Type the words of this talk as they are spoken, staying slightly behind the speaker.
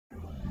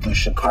to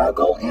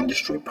Chicago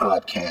Industry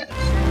Podcast.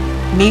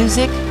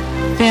 Music,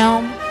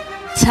 film,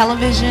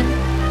 television,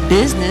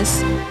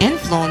 business,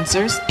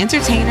 influencers,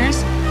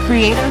 entertainers,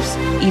 creators,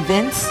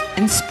 events,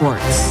 and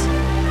sports.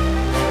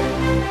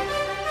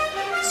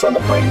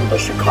 Celebrating the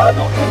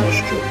Chicago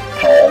industry,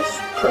 past,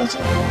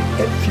 present,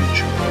 and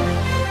future.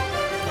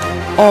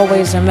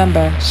 Always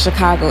remember,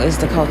 Chicago is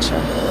the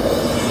culture.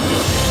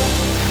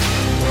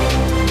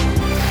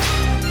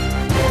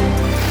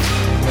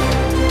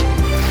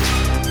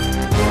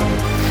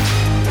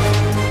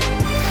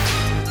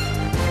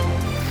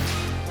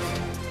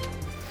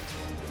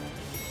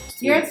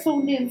 You're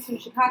tuned in to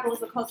Chicago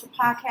is the Culture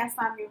Podcast.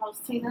 I'm your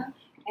host, Tina,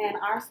 and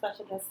our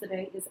special guest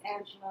today is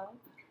Angelo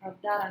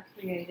of Dada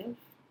Creative.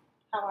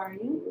 How are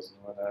you?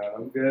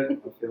 I'm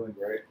good. I'm feeling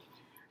great.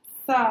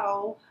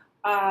 So,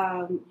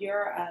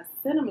 you're a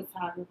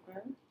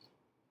cinematographer.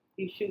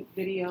 You shoot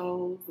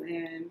videos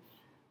and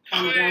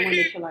kind of down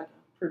into like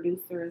a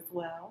producer as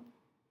well.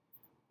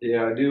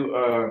 Yeah, I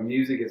do.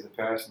 Music is a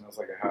passion. That's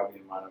like a hobby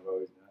of mine I've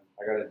always done.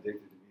 I got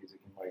addicted to music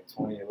in like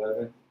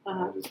 2011.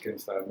 I just couldn't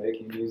stop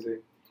making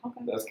music.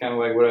 Okay. That's kind of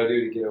like what I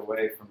do to get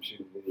away from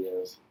shooting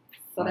videos.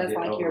 So that's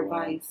like your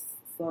vice,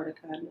 sort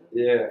of, kind of.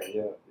 Yeah.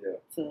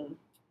 To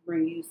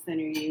bring you,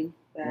 center you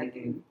back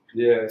in.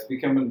 Yeah, it's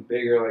becoming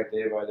bigger like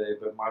day by day.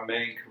 But my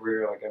main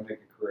career, like I make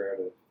a career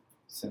out of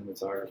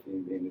cinematography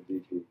and being a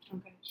DP.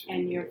 Okay.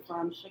 And you're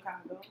from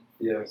Chicago?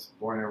 Yes,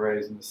 born and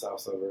raised in the south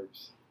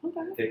suburbs.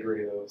 Okay.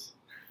 Hickory Hills.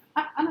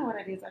 I know what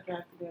that is. I drove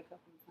through there a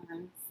couple of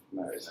times.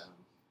 Nice.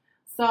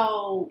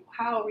 So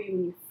how old were you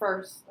when you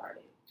first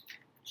started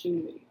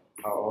shooting videos?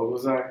 How old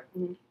was I?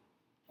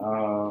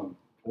 Mm-hmm.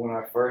 When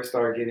I first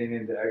started getting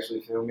into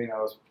actually filming, I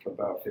was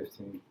about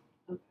 15.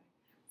 Okay.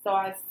 So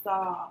I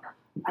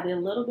did a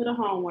little bit of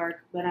homework,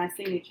 but I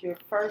seen that your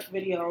first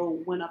video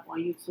went up on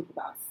YouTube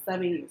about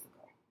 7 years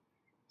ago.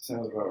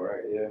 Sounds about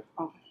right, yeah.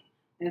 Okay.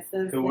 And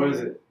since Who then,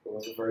 was it? What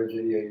was the first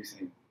video you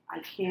seen? I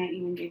can't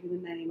even give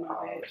you the name of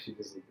it. She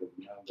just looked at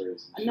the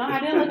numbers. No, I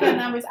didn't look at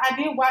numbers. I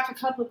did watch a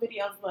couple of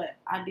videos, but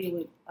I deal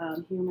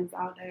with humans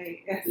all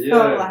day. And Yeah.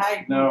 so,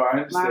 like, no, I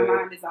understand. my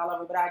mind is all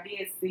over. But I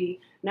did see,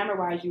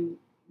 number-wise, you've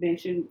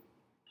been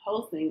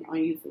posting on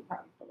YouTube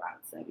probably for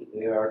about 7 years.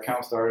 Yeah, our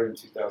account started in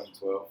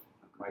 2012,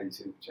 my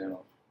YouTube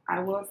channel. I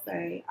will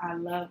say I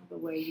love the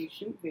way you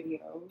shoot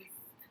videos,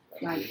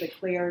 like the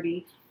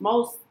clarity.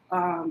 Most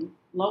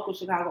local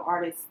Chicago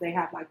artists, they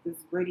have like this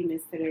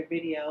grittiness to their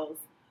videos,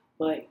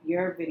 but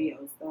your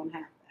videos don't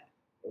have that.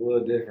 A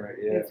little different,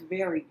 yeah. It's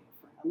very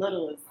different. A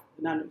little is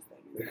an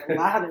understatement. It's a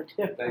lot of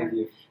different. Thank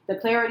you. The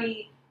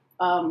clarity,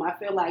 I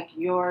feel like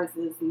yours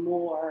is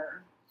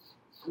more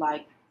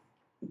like,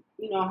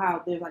 you know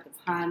how there's like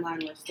a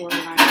timeline or a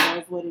storyline that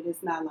goes with it.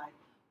 It's not like,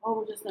 oh,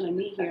 we're just going to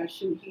meet here and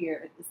shoot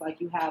here. It's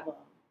like you have a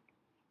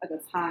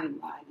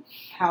timeline of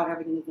how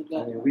everything is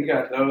going. I mean, we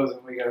got those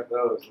and we got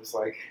those. It's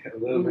like a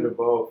little bit of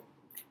both.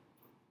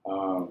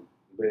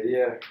 But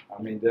yeah,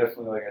 I mean,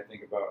 definitely like I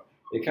think about,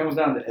 it comes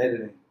down to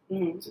editing,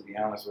 to be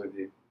honest with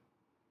you.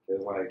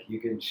 Because like you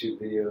can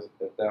shoot videos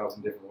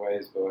 1,000 different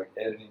ways, but like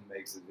editing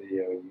makes the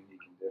video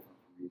unique and different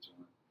from each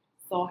one.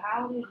 So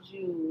how did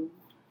you,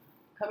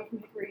 coming from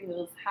Hickory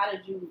Hills, how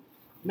did you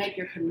make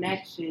your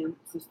connection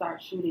to start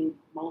shooting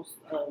most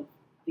of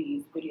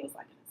these videos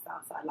like in the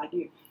South Side? Like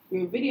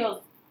your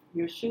videos,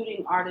 you're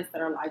shooting artists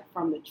that are like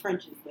from the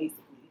trenches,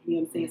 basically. You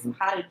know what I'm saying? So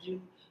how did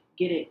you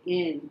get it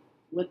in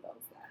with those guys?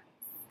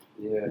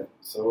 Yeah,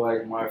 so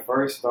like my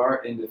first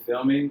start into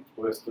filming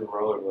was through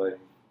rollerblading.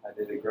 I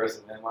did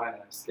aggressive inline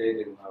and I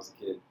skated when I was a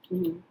kid.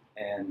 Mm-hmm.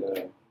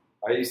 And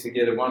I used to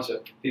get a bunch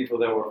of people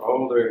that were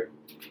older,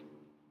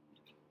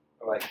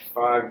 like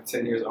 5 to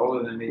 10 years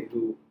older than me,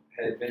 who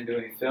had been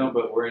doing film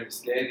but were into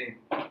skating,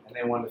 and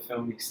they wanted to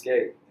film me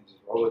skate and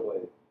just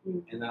rollerblade. Mm-hmm.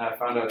 And then I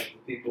found out that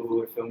the people who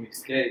would film me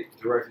skate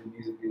directed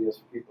music videos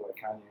for people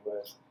like Kanye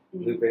West,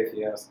 Lupe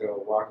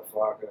Fiasco, Waka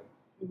Flocka,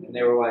 and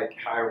they were like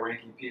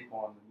high-ranking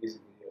people in the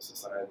music video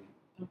society.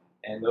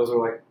 And those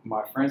were like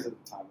my friends at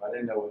the time. I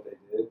didn't know what they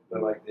did,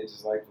 but like they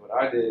just liked what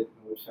I did and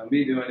would show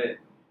me doing it.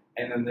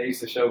 And then they used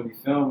to show me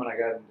film, and I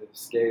got into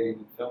skating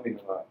and filming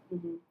a lot.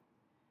 Mm-hmm.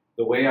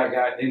 The way I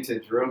got into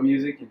drill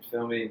music and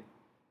filming,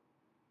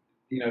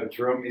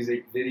 drill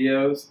music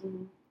videos,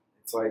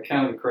 it's like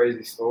kind of a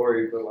crazy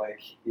story, but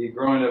like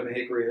growing up in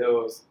Hickory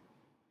Hills,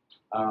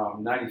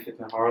 95th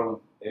and Harlem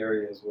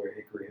area is where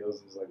Hickory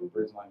Hills is, like a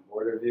Bridgeline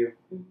border view.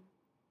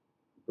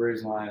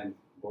 Bridgeline,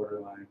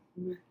 borderline.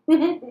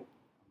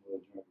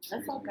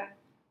 That's okay.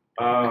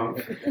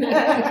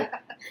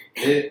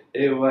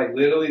 It like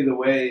literally the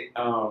way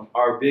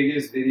our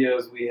biggest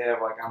videos we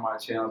have like on my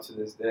channel to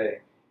this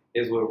day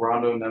is with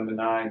Rondo Number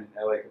 9 and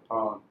LA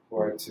Capone, who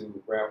are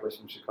two rappers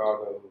from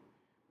Chicago.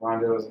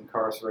 Rondo is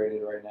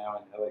incarcerated right now,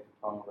 and LA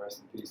Capone,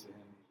 rest in peace to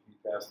him,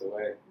 he passed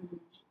away.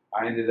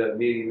 I ended up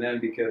meeting them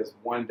because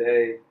one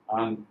day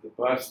on the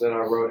bus that I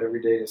rode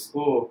every day to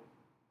school,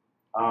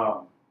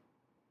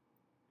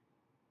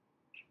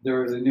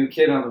 there was a new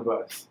kid on the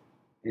bus.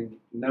 And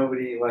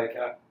nobody, like,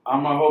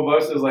 on my whole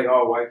bus, it was like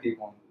all white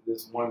people.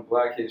 This one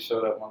black kid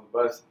showed up on the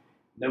bus.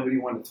 Nobody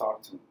wanted to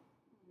talk to him.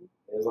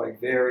 It was like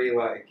very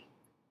like,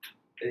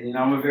 you know,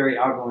 I'm a very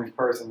outgoing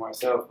person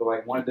myself, but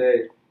like one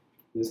day,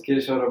 this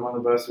kid showed up on the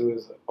bus who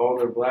was an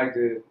older black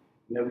dude.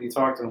 Nobody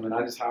talked to him, and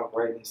I just hopped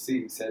right in his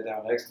seat and sat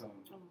down next to him.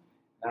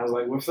 And I was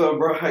like, "What's up,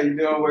 bro? How you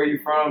doing? Where you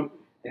from?"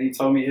 And he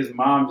told me his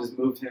mom just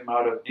moved him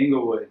out of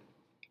Inglewood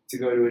to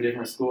go to a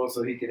different school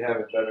so he could have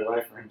a better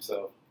life for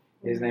himself.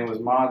 His name was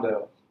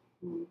Mondo,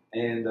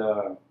 and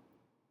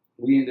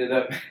we ended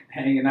up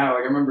hanging out.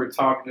 Like I remember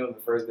talking to him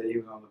the first day he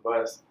was on the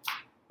bus.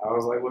 I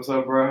was like, "What's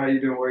up, bro? How you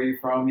doing? Where you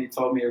from?" He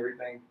told me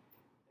everything,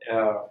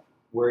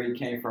 where he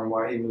came from,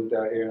 why he moved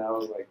out here, and I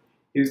was like,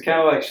 he was kind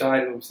of like shy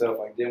to himself,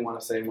 like didn't want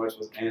to say much,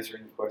 was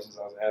answering the questions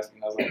I was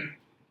asking. I was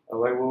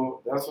like,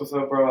 well, that's what's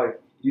up, bro.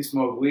 Like, you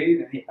smoke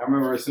weed? And I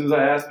remember as soon as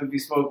I asked him if he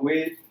smoked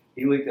weed,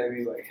 he looked at me,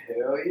 he's like,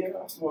 hell yeah,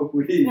 I smoke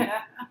weed.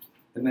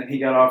 And then he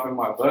got off at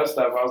my bus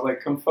stop. I was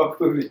like, come fuck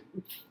with me.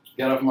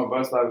 Got off at my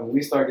bus stop, and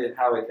we started getting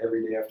high like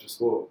every day after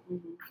school.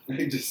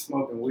 Just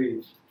smoking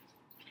weed.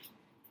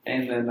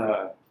 And then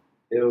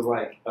it was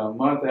like a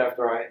month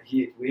after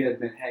we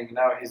had been hanging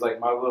out. He's like,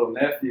 my little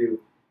nephew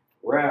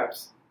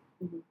raps,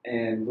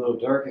 and Lil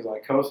Durk is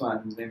like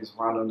co-signing. His name is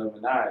Rondo Number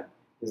 9.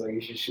 He's like,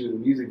 you should shoot a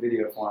music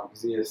video for him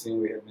because he had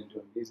seen we had been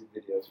doing music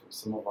videos for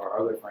some of our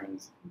other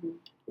friends. We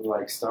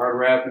like started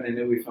rapping and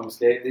then we filmed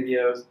skate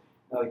videos.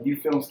 And like, you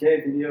film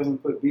skate videos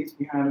and put beats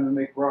behind them and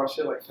make raw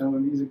shit like film a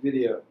music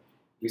video.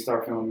 We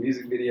started filming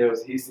music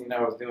videos. He seen I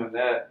was doing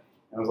that.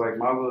 And I was like,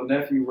 my little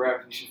nephew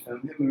rapped, you should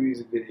film him a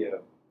music video.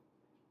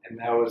 And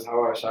that was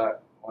how I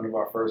shot one of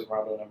our first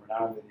Rondo Number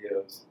 9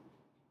 videos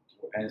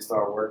and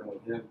started working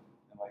with him.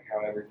 Like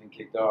how everything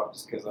kicked off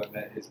just because I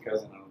met his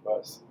cousin on the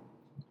bus.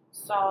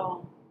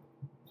 So,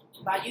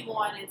 by you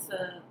going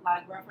into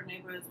like rougher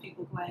neighborhoods,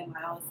 people claim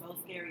like, oh, it's so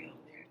scary over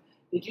there.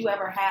 Did you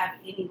ever have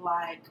any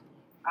like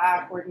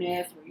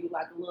awkwardness where you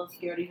like a little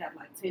scared, you have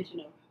like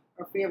tension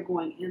or fear of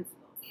going into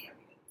those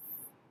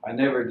areas? I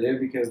never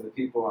did because the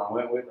people I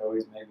went with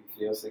always made me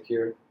feel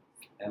secure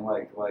and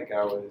like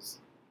I was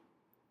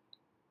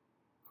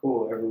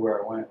cool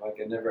everywhere I went. Like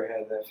I never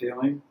had that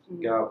feeling.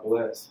 God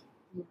bless.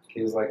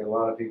 Because like a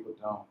lot of people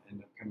don't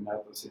end up coming out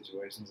of those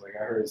situations. Like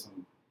I heard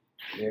some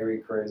very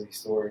crazy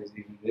stories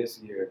even this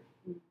year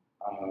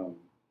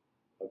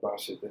about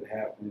shit that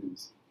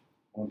happens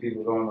when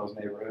people go in those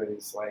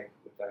neighborhoods like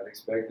without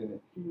expecting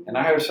it. And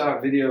I have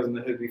shot videos in the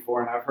hood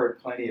before, and I've heard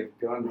plenty of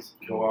guns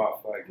go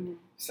off, like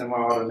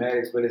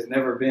semi-automatics, but it's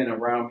never been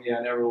around me.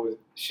 I never was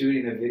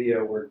shooting a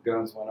video where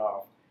guns went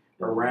off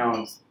or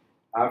rounds.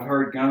 I've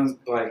heard guns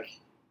like.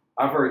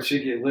 I've heard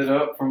shit get lit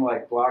up from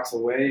like blocks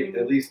away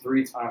at least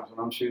 3 times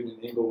when I'm shooting in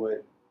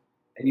Inglewood,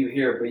 and you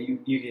hear it, but you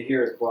can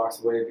hear it's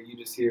blocks away, but you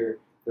just hear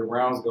the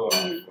rounds go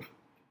off.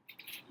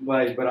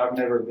 Like, but I've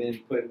never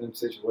been put in them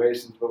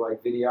situations. But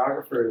like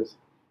videographers,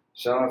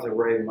 shout out to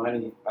Ray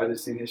Money. I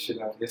just seen his shit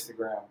on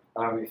Facebook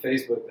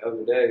the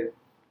other day.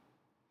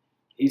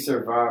 He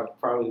survived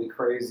probably the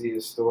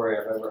craziest story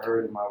I've ever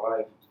heard in my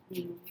life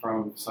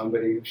from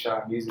somebody who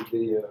shot music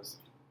videos.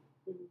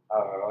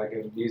 Like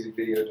a music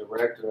video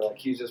director, like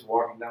he's just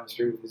walking down the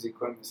street with his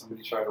equipment,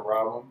 somebody tried to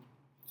rob him,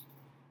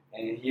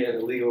 and he had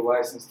a legal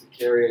license to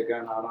carry a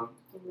gun on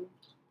him,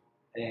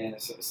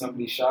 and so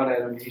somebody shot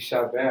at him, and he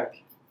shot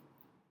back,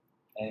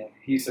 and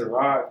he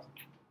survived.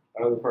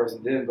 The other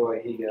person didn't, but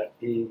like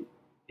he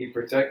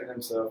protected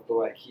himself, but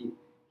like he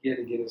had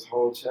to get his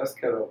whole chest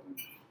cut open.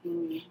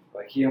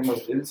 Like he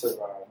almost didn't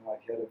survive, and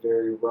like had a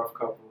very rough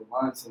couple of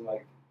months, and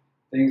like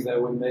things that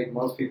would make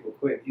most people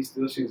quit. He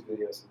still shoots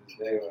videos to this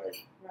day. Like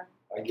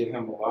I give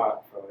him a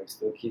lot for like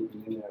still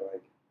keeping in there.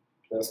 Like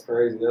that's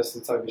crazy. That's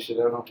the type of shit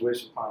I don't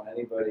wish upon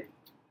anybody,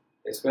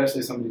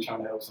 especially somebody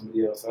trying to help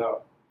somebody else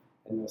out,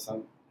 and then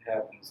something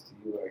happens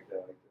to you like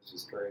that. Like that's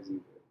just crazy.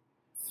 But.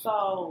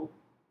 So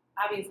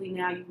obviously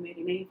now you've made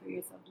a name for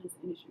yourself in this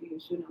industry. You're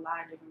shooting a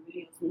lot of different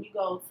videos. When you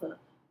go to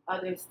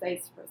other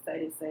states per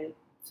se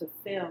to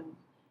film,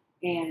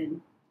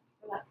 and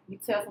like, you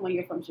tell someone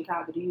you're from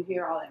Chicago, do you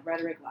hear all that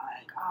rhetoric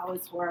like, oh,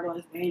 it's horrible,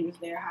 it's dangerous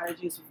there, how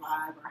did you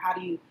survive? Or how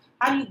do you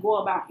go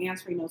about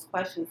answering those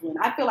questions when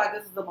I feel like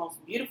this is the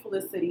most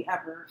beautifulest city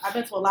ever? I've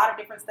been to a lot of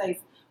different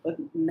states, but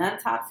none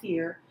tops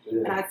here.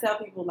 And I tell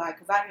people like,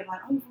 because I hear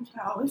like, oh, you're from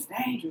Chicago, oh, it's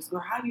dangerous. Or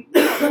how you,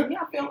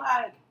 I feel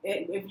like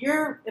if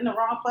you're in the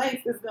wrong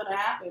place, it's going to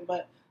happen.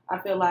 But I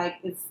feel like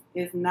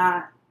it's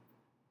not,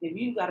 if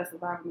you got a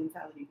survival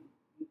mentality,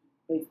 you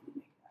basically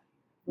make that.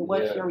 But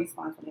what's your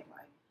response when they're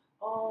like,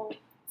 oh,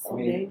 so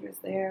dangerous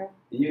there?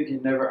 You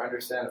can never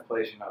understand a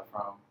place you're not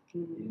from.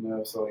 You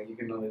know, so like, you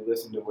can only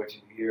listen to what you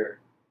hear.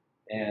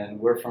 And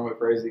we're from a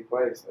crazy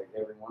place, like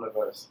every one of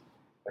us.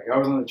 Like I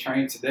was on the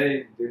train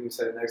today, the dude who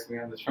sat next to me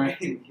on the train,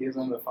 he was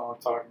on the phone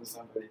talking to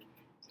somebody.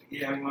 He's like,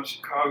 yeah, I'm in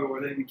Chicago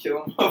where they be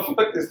killing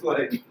motherfuckers.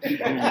 Like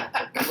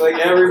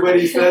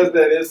everybody says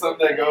that, it's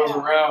something that goes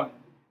around.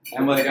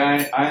 I'm like,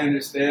 I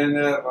understand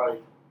that,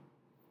 like,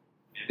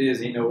 it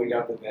is, you know, we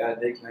got the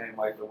bad nickname,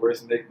 like the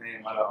worst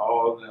nickname out of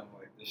all of them,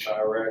 like the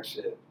Chirac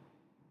shit.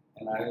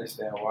 And I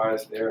understand why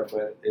it's there,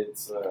 but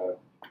it's,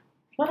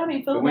 but I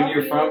mean, but when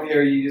you're from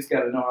here, you just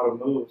got to know how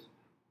to move.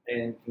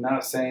 And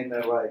not saying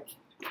that, like,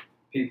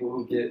 people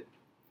who get,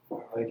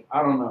 like,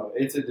 I don't know.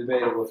 It's a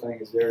debatable thing.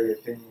 It's very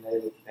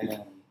opinionated,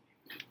 and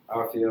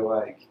I feel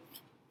like,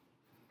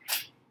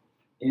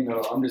 you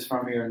know, I'm just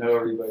from here and know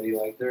everybody.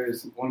 Like,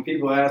 when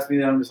people ask me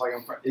that, I'm just like,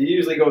 it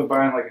usually goes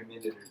by in like a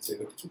minute or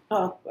two.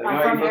 Oh, Like,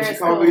 I'm you from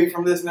Chicago? You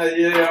from this and that?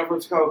 Yeah, I'm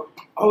from Chicago.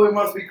 Oh, it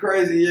must be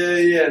crazy.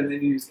 Yeah. And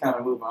then you just kind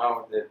of move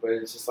on with it. But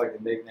it's just like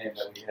a nickname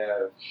that we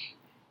have.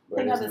 I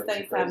think other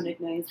states have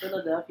nicknames.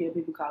 Philadelphia,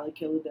 people call it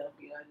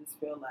Philadelphia. I just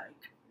feel like,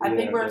 I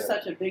think we're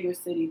such a bigger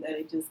city that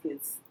it just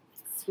gets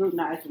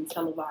scrutinized and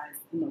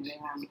televised in the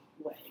wrong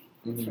way.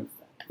 Mm-hmm.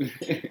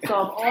 So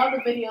of all the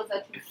videos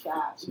that you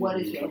shot,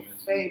 what is your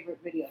favorite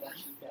video that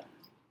you've done?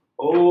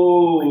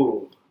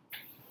 Oh,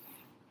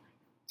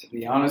 to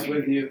be honest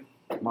with you,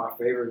 my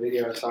favorite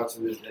video I shot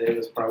to this day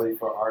was probably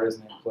for an artist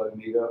named Plug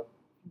Migo.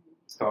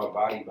 It's called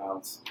Body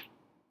Bounce.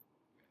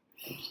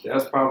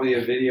 That's probably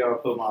a video I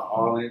put my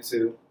all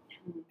into,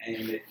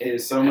 and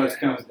it so much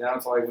comes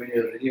down to, like, when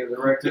you're a video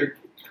director,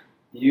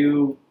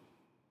 you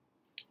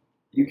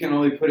can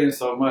only put in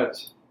so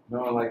much,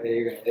 knowing like that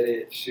you're gonna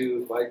edit,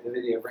 shoot, like the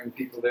video, bring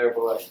people there.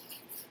 But like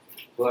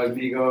Plug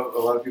Migo, a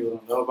lot of people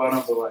don't know about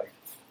him, but like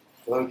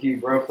low key,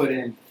 bro,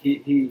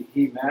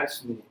 he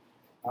matched me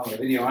on the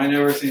video. I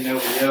never seen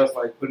nobody else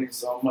like putting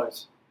so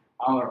much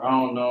on their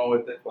own, knowing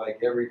with it,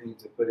 like everything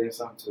to put in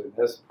something to it.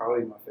 That's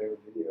probably my favorite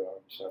video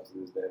I've shot to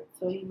this day.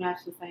 So he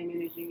matched the same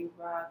energy you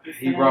brought.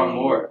 He brought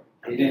more.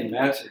 He didn't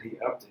match it. He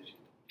upped it.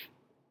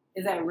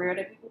 Is that rare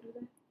that people do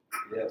that?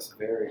 Yes,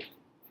 very.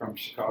 From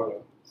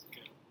Chicago,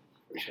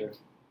 for sure.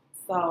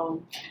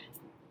 So,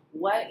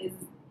 what is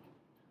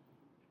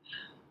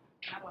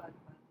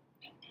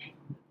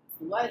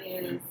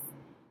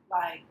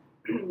like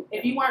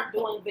if you weren't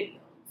doing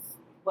videos,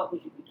 what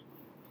would you be doing?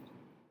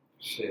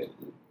 Shit.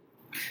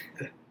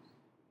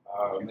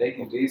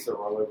 Making beats or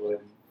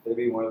rollerblading. They'd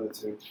be one of the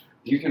two.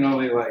 You can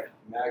only like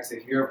max,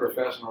 if you're a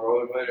professional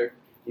rollerblader,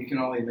 you can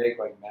only make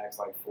like max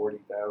like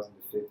 40,000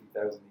 to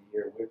 50,000 a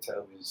year with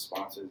television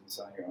sponsors and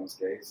selling your own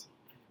skates.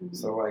 Mm-hmm.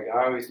 So like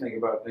I always think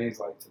about things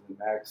like to the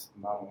max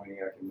amount of money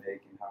I can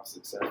make and how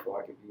successful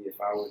I could be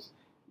if I was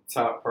the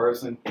top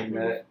person in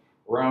that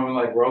realm.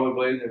 Like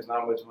rollerblading, there's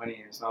not much money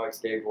and it's not like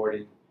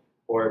skateboarding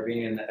or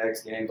being in the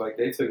X Games. Like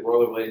they took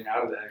rollerblading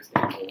out of the X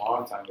Games a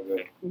long time ago.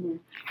 Mm-hmm.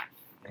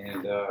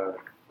 And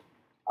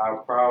I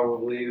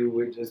probably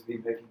would just be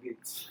making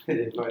beats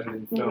if I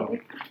didn't film.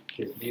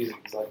 Because music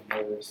is like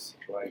another,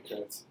 like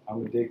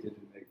I'm addicted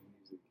to making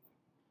music.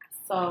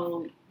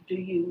 So do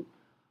you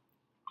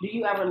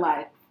ever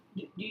like,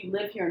 do you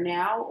live here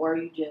now or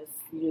you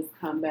just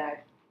come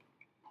back?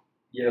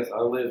 Yes, I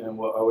always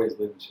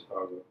live in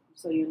Chicago.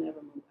 So you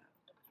never move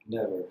out?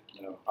 Never,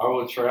 no. I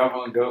will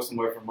travel and go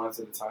somewhere for months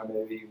at a time,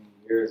 maybe even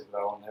years, but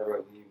I will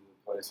never leave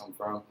the place I'm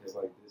from. Because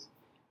like this,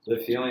 the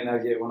feeling I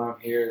get when I'm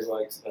here is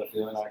like a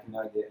feeling I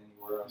cannot get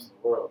anywhere else in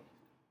the world.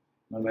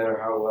 No matter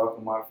how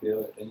welcome I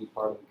feel at any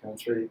part of the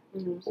country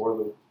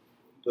or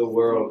the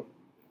world,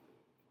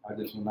 I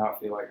just will not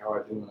feel like how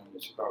I do when I'm in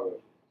Chicago.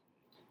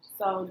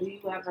 So do you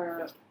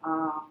ever,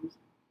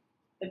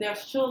 if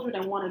there's children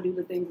that want to do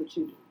the things that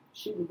you do,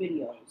 shooting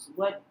videos,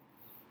 what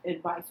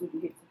advice would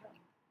you give to them?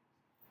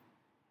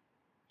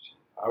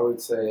 I would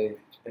say,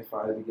 if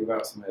I had to give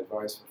out some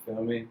advice for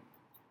filming,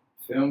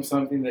 film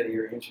something that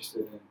you're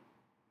interested in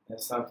and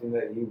something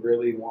that you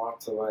really want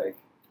to like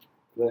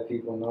let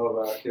people know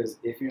about. Because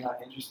if you're not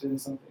interested in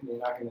something, you're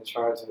not going to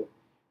try to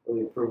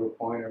really prove a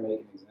point or make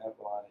an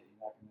example on it.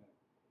 You're not going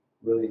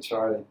to really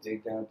try to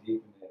dig down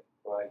deep in it.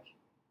 Like,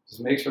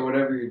 just make sure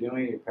whatever you're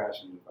doing, you're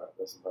passionate about.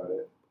 That's about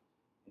it.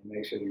 And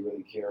make sure you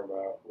really care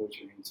about what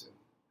you're into.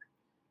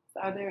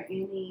 So are there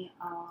any,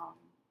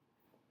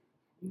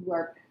 you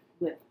work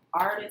with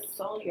artists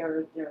solely,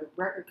 or there are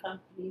record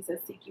companies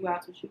that seek you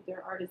out to shoot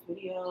their artist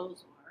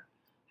videos? Or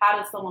how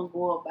does someone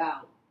go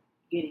about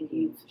getting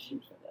you to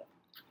shoot for them?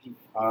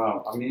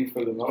 I mean,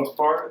 for the most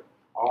part,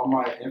 all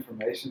my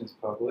information is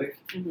public.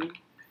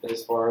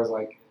 As far as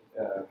like,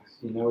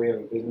 we have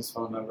a business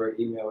phone number,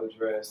 email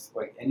address.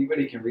 Like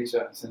anybody can reach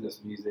out and send us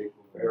music.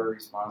 We're very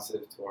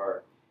responsive to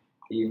our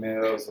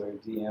emails or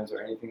DMs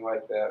or anything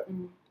like that.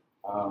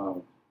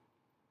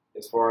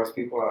 As far as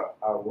people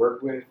I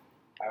work with,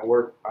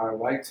 I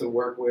like to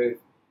work with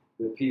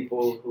the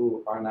people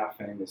who are not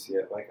famous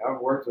yet. Like I've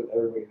worked with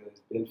everybody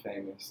that's been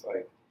famous.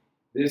 Like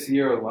this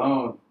year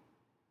alone,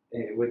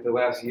 with the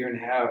last year and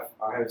a half,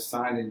 I have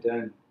signed and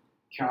done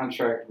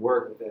contract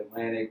work with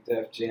Atlantic,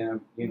 Def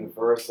Jam,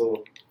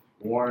 Universal,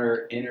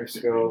 Warner,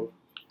 Interscope.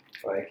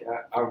 Like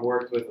I've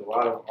worked with a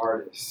lot of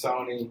artists,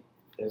 Sony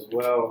as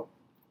well.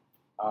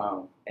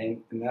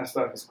 And that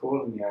stuff is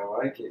cool to me. I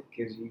like it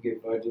because you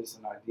get budgets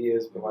and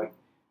ideas. But like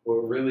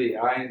what really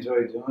I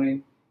enjoy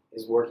doing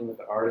is working with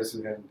the artists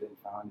who haven't been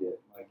found yet.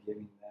 Like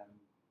giving them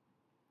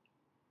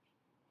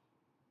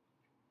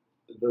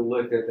the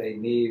look that they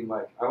need.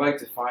 Like I like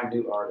to find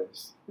new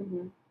artists.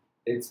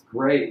 It's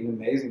great and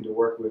amazing to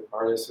work with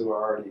artists who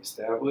are already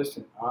established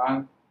and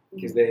on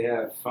because they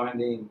have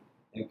funding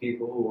and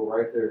people who will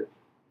write their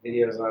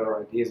videos out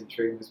or ideas and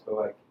treatments. But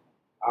like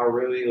I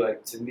really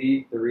like, to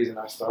me, the reason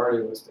I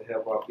started was to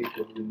help out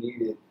people who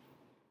needed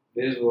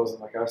visuals, and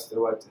like I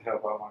still like to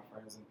help out my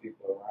friends and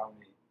people around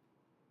me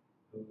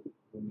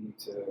who need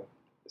to,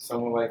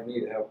 someone like me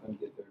to help them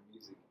get their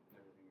music and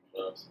everything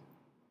across.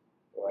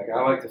 But like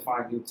I like to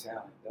find new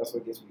talent. That's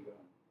what gets me going.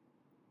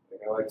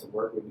 Like I like to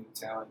work with new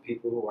talent,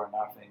 people who are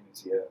not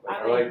famous yet. Like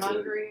Are I they like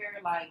hungrier?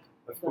 Like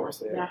to, of course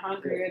they're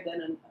hungrier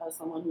than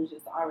someone who's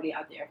just already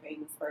out there, a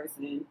famous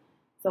person.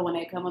 So when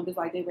they come up, it's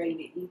like they're ready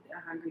to eat.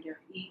 They're hungry. They're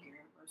eager.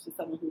 Versus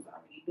someone who's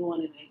already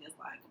doing it, and they just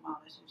like, come on,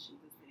 let's just shoot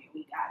this video.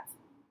 We got to.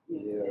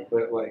 Yeah,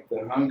 but like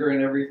the hunger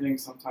and everything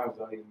sometimes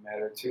don't even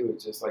matter too.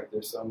 It's just like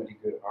there's so many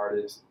good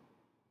artists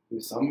who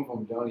some of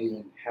them don't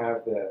even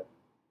have that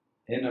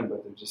in them,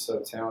 but they're just so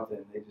talented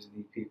and they just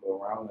need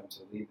people around them to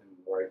lead them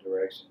in the right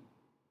direction.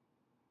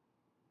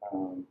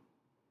 And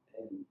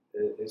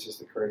it's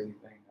just a crazy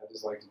thing. I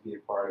just like to be a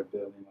part of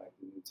building like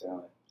the new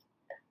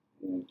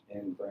talent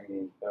and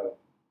bringing up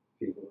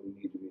people who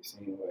need to be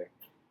seen. Like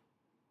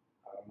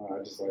I don't know,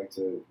 I just like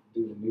to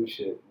do the new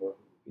shit, work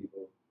with the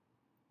people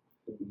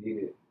who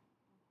need it.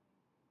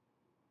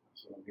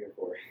 That's what I'm here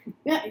for.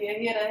 Yeah,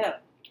 here to help.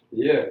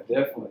 Yeah,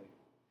 definitely.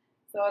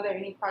 So are there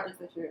any projects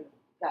that you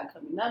got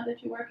coming up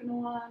that you're working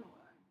on? Or?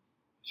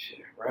 Shit,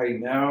 right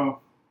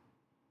now,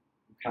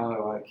 I'm kind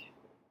of like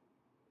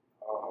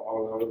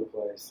all over the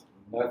place.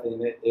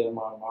 Nothing in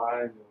my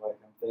mind. Like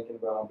I'm thinking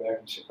about, I'm back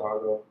in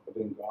Chicago. I've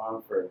been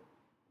gone for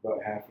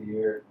about half a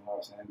year in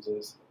Los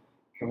Angeles.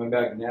 Coming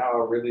back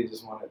now, I really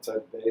just want to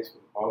touch base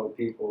with all the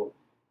people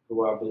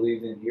who I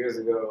believed in years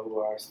ago,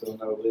 who I still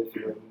know live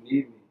here, who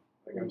need me.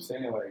 Like I'm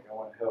saying, like I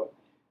want to help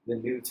the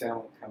new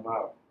talent come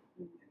out.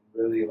 And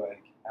really,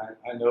 like,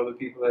 I know the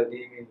people that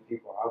need me, the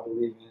people I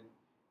believe in,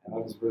 and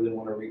I just really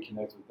want to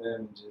reconnect with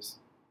them and just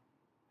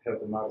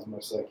help them out as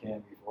much as I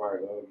can before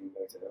I go again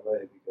back to LA,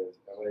 because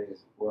LA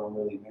is where I'm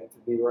really meant to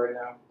be right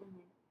now.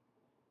 Mm-hmm.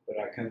 But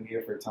I come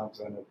here for a time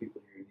because I know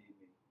people here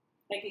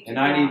need me. And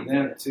I need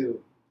them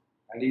too.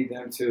 I need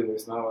them too.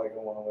 It's not like a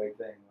one-way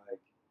thing. Like,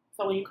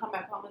 so when you come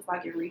back home, it's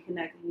like you're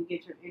reconnecting. You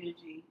get your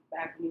energy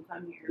back when you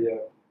come here.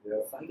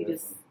 Yeah. So you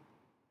just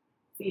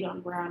feet on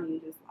the ground and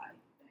you just like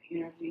the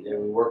energy. Yeah,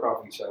 we work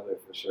off each other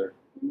for sure.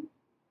 Mm-hmm.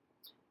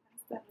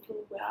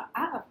 Well,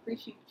 I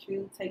appreciate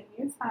you taking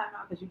your time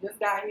out because you just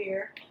got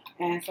here,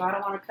 and so I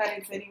don't want to cut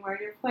into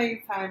anywhere your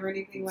playtime or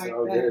anything like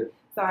that. Good.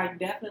 So I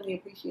definitely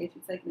appreciate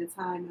you taking the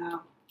time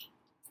out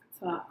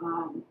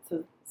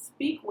to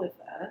speak with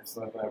us.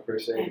 Something I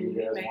appreciate and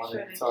you guys make wanting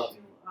sure to talk to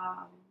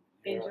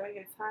you enjoy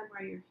your time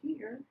while you're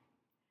here.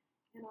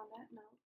 And on that note.